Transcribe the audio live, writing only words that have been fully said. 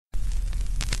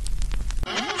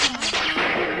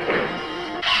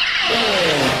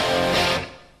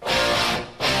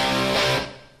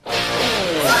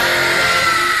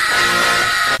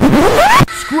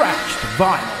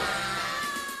Vinyl.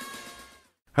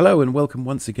 Hello and welcome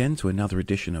once again to another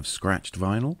edition of Scratched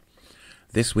Vinyl.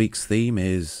 This week's theme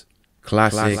is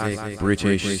Classic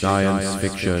British Science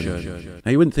Fiction.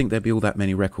 Now you wouldn't think there'd be all that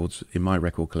many records in my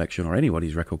record collection or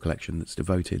anybody's record collection that's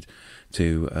devoted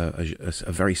to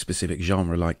a very specific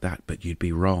genre like that, but you'd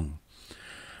be wrong.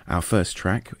 Our first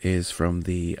track is from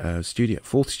the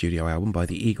fourth studio album by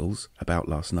the Eagles, About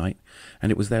Last Night,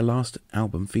 and it was their last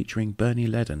album featuring Bernie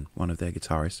Leadon, one of their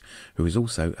guitarists, who is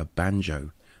also a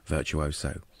banjo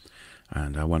virtuoso.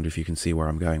 And I wonder if you can see where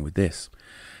I'm going with this.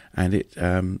 And it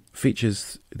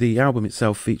the album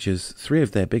itself features three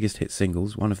of their biggest hit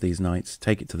singles, One of These Nights,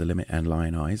 Take It to the Limit and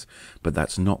Lion Eyes, but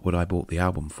that's not what I bought the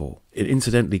album for.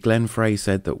 Incidentally, Glenn Frey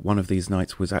said that One of These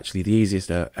Nights was actually the easiest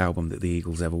album that the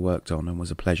Eagles ever worked on and was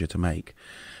a pleasure to make,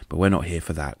 but we're not here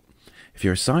for that. If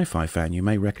you're a sci-fi fan, you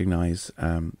may recognise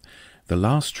the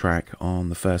last track on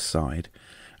the first side,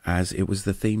 as it was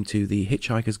the theme to The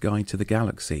Hitchhiker's Guide to the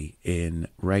Galaxy in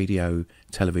radio,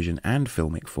 television and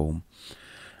filmic form.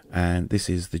 And this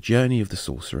is The Journey of the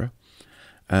Sorcerer.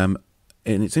 And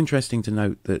it's interesting to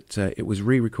note that it was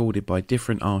re-recorded by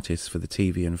different artists for the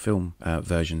TV and film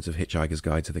versions of Hitchhiker's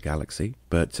Guide to the Galaxy.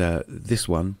 But this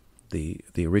one, the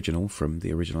original from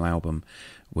the original album,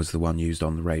 was the one used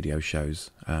on the radio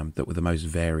shows that were the most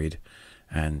varied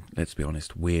and, let's be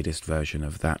honest, weirdest version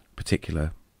of that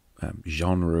particular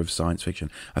genre of science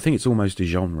fiction. I think it's almost a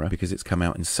genre because it's come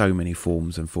out in so many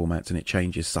forms and formats, and it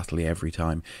changes subtly every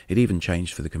time. It even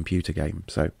changed for the computer game.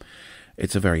 So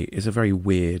it's a very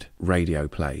weird radio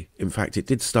play. In fact, it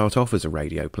did start off as a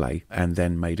radio play and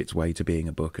then made its way to being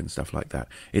a book and stuff like that.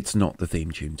 It's not the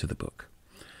theme tune to the book,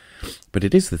 but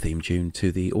it is the theme tune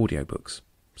to the audiobooks.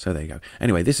 So there you go.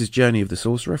 Anyway, this is Journey of the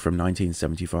Sorcerer from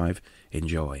 1975.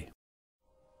 Enjoy.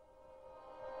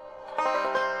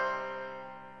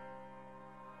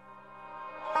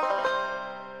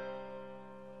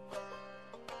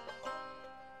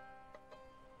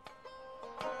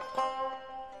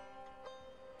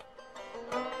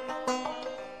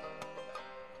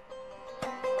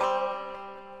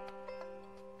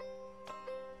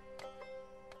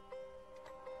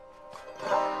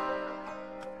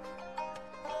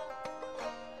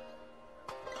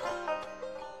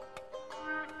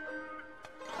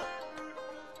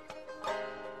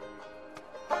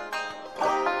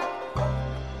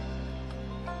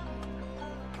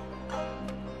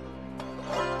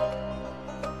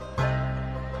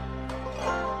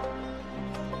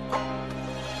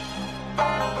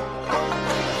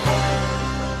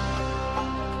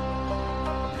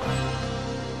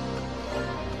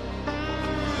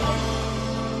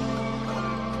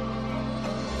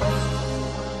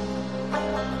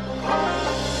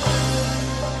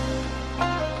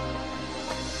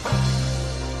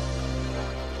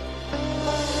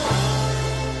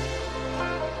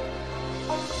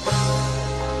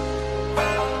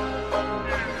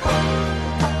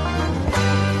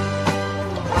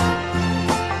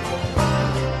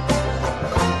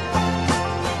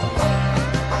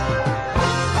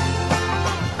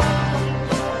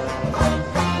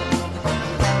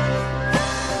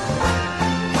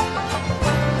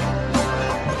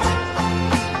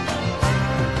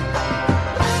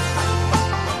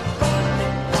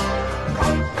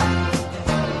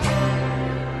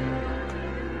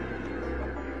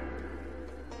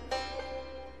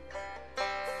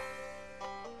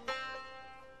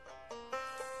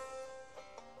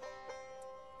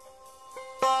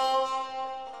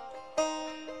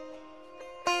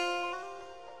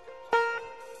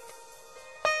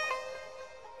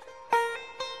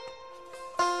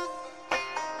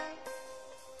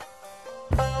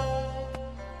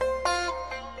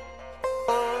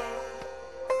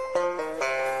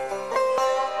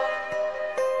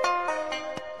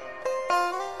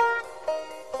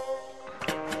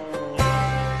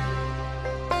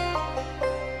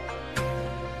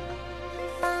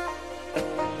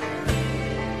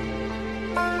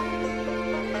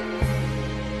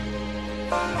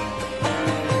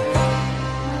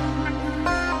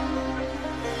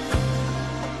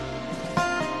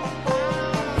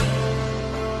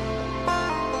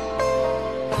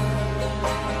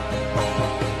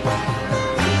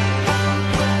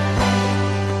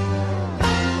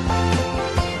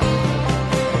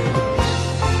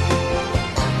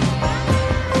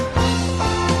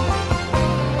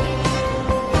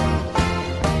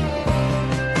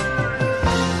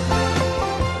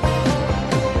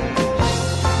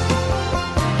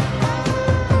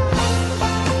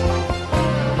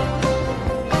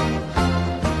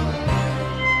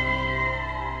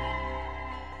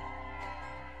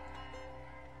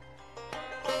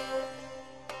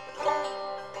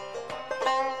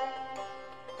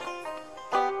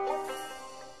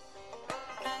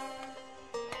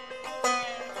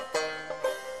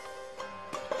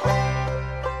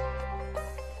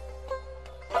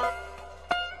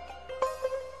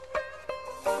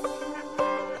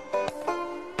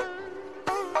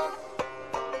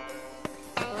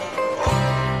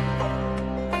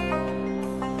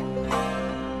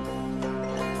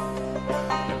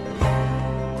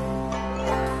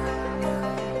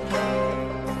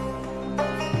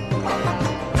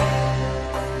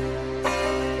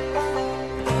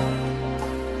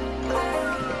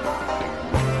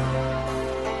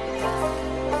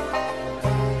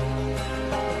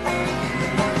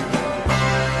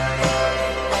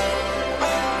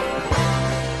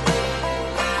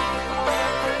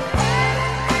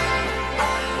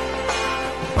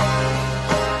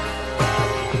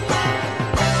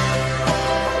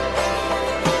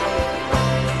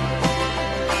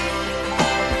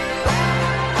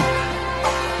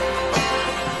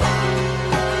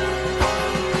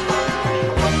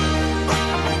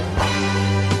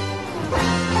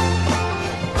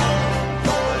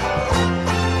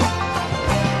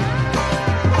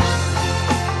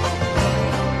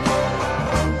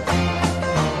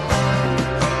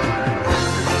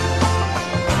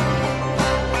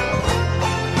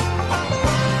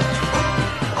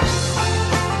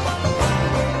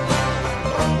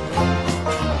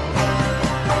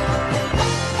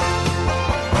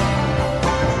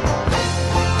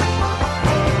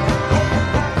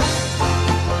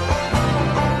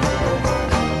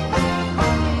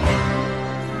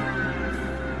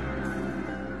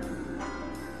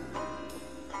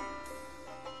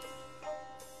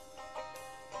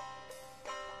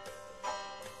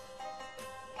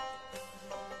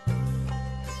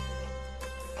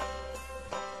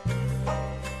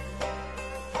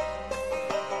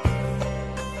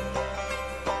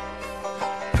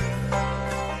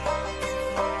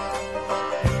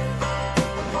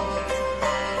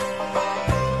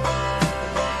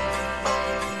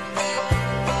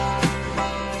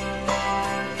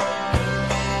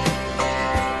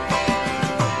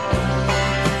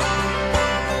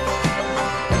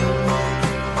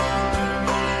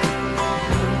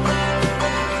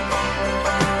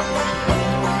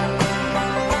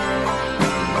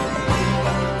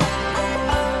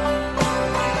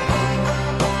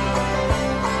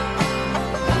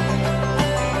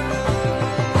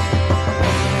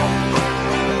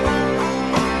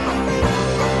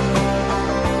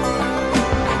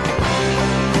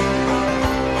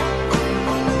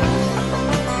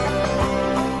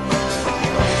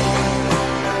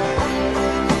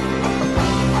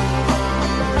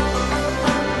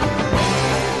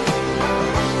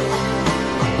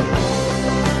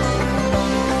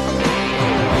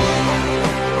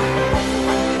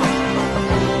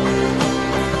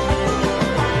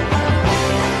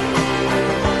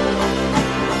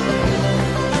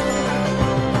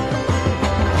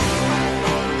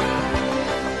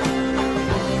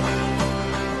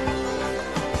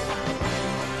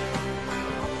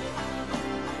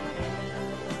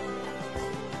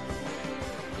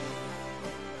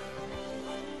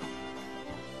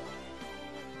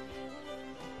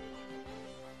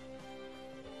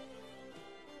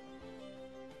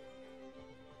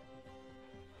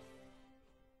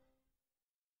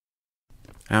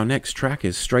 Our next track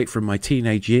is straight from my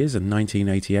teenage years in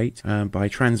 1988 by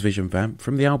Transvision Vamp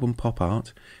from the album Pop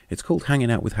Art. It's called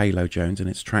Hangin' Out with Halo Jones and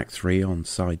it's track 3 on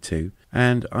side 2.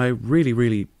 And I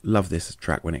really loved this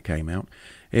track when it came out.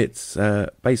 It's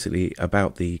basically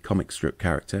about the comic strip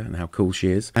character and how cool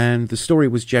she is. And the story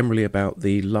was generally about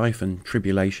the life and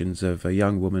tribulations of a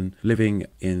young woman living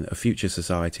in a future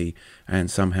society and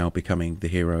somehow becoming the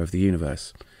hero of the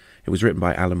universe. It was written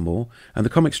by Alan Moore, and the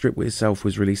comic strip itself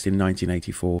was released in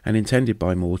 1984 and intended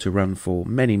by Moore to run for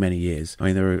many years. I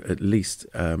mean, there are at least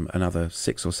another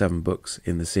 6 or 7 books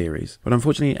in the series. But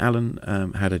unfortunately, Alan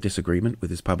had a disagreement with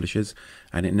his publishers,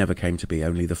 and it never came to be.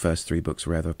 Only the first 3 books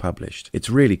were ever published. It's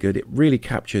really good. It really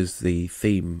captures the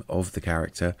theme of the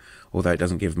character, although it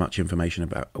doesn't give much information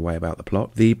away about the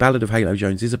plot. The Ballad of Halo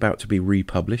Jones is about to be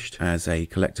republished as a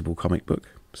collectible comic book.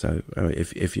 So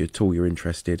if you're at all you're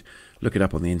interested, look it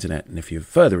up on the internet, and if you're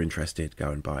further interested, go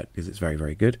and buy it because it's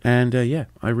very good. And yeah,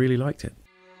 I really liked it.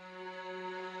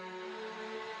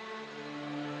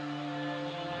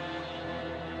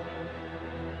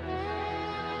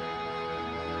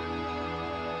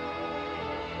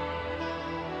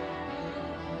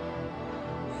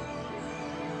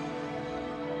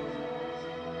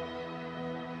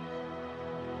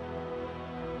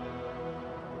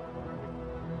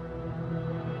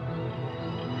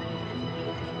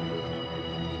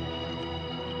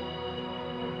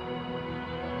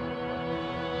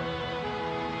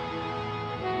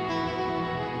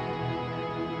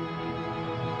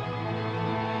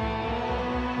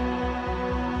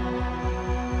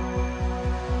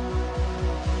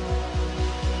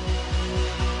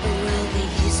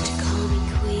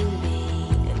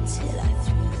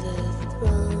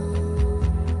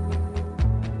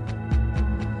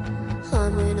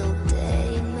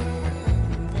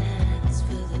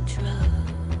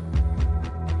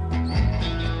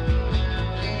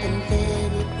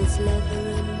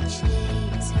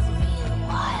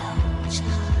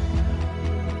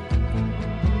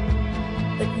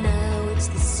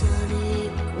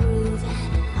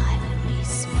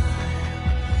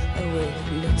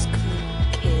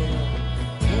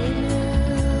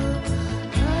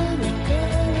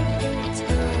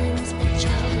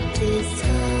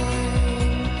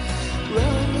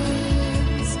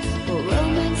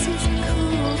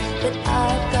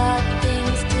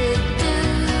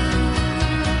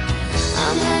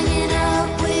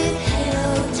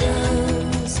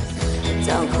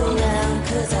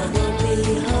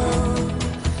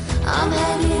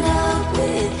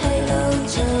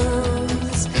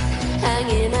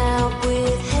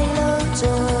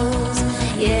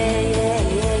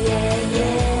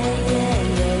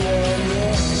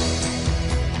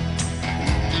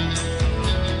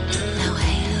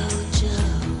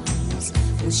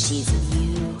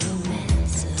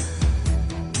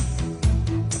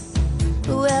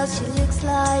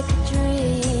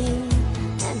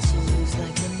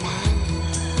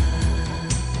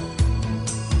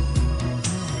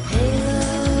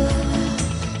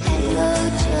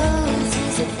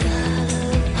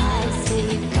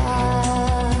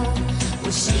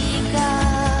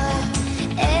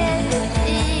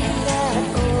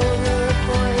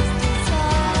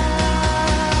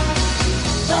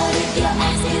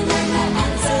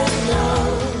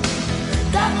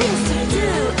 Got things to do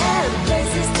and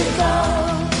places to go.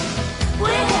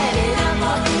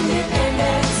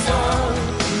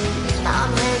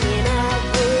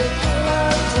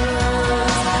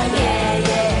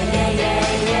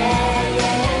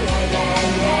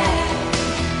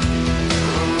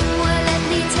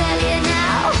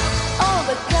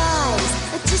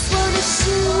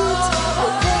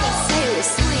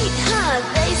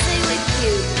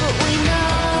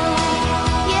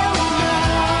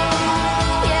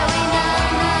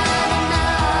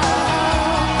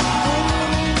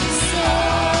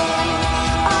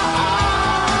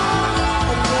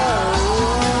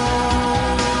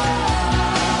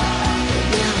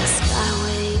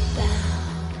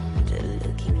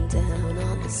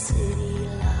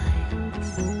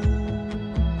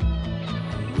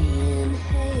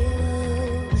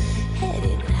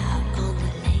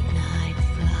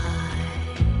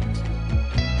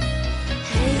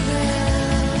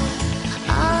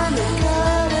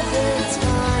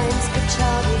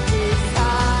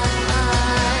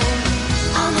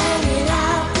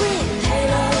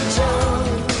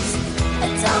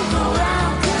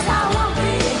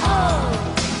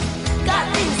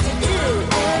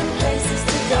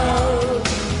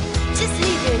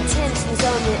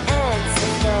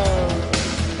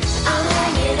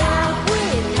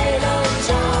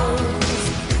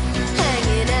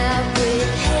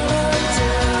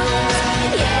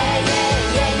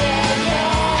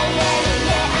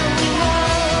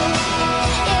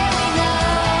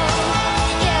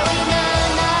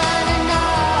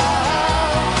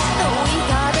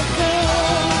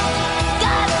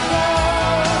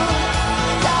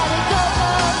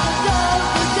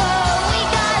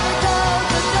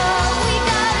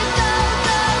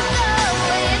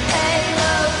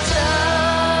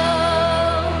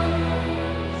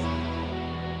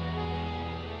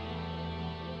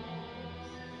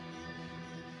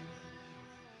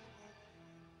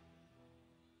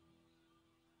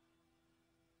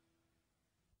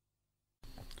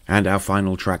 And our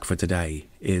final track for today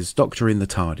is Doctor in the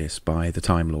TARDIS by the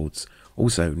Timelords,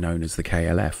 also known as the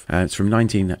KLF. It's from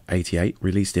 1988,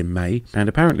 released in May, and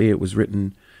apparently it was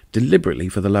written deliberately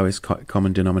for the lowest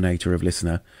common denominator of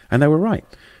listener, and they were right,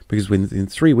 because within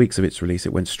 3 weeks of its release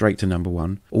it went straight to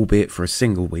 #1, albeit for a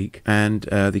single week, and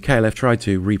the KLF tried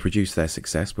to reproduce their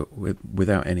success, but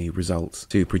without any results,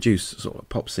 to produce sort of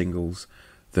pop singles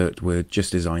that were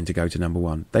just designed to go to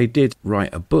 #1. They did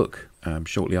write a book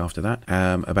shortly after that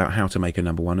about how to make a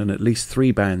 #1, and at least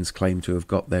 3 bands claim to have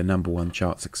got their #1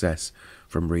 chart success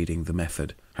from reading the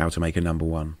method, how to make a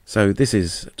 #1. So this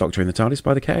is Doctor in the TARDIS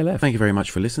by the KLF. Thank you very much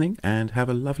for listening, and have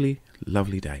a lovely,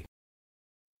 lovely day.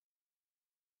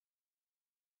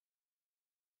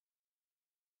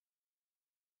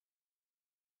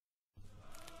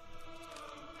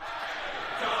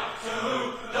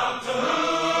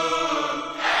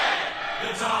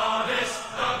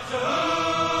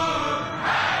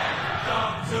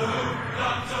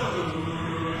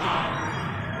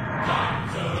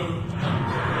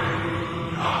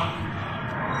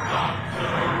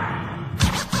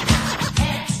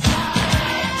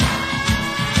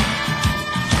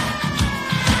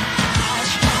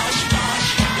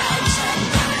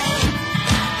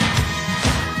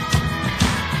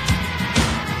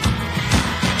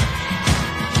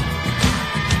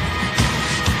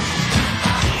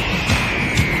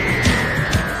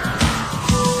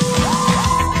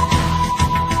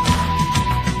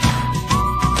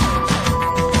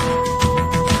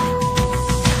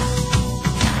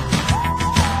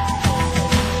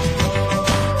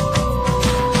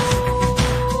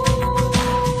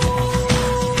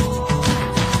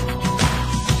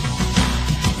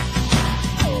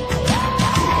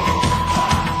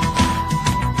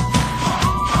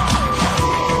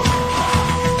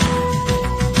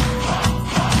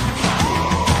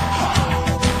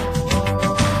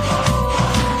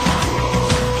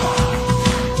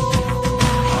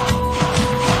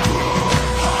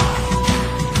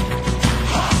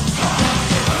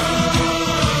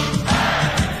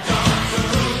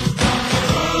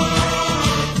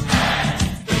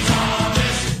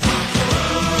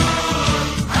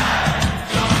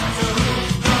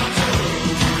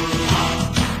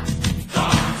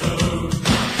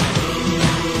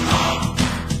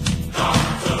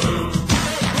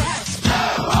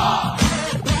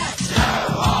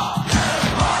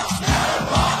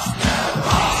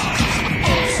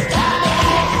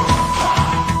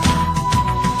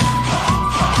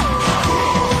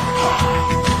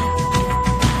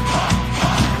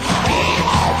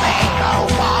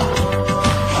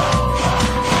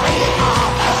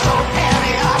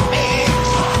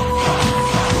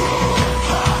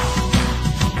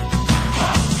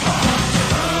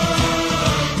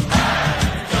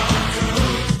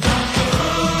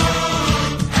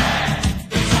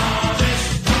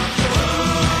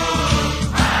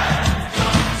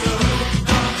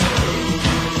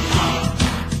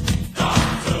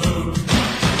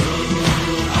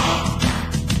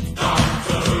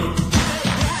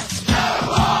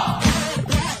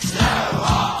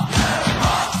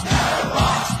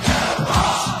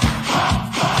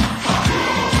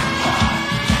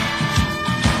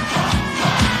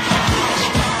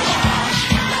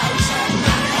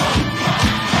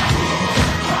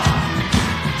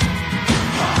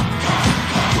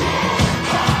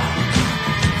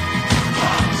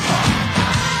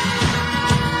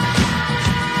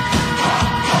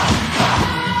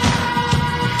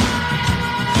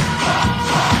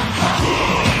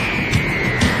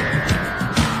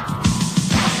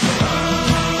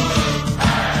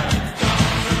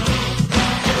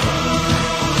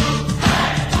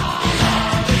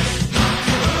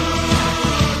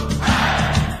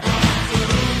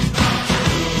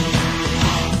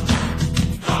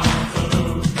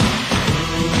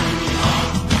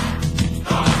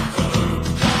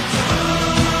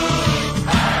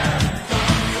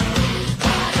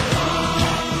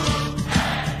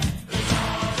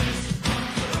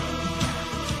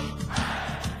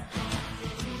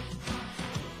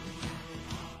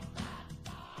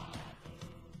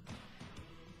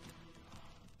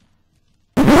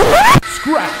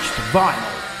 Skratched vinyl.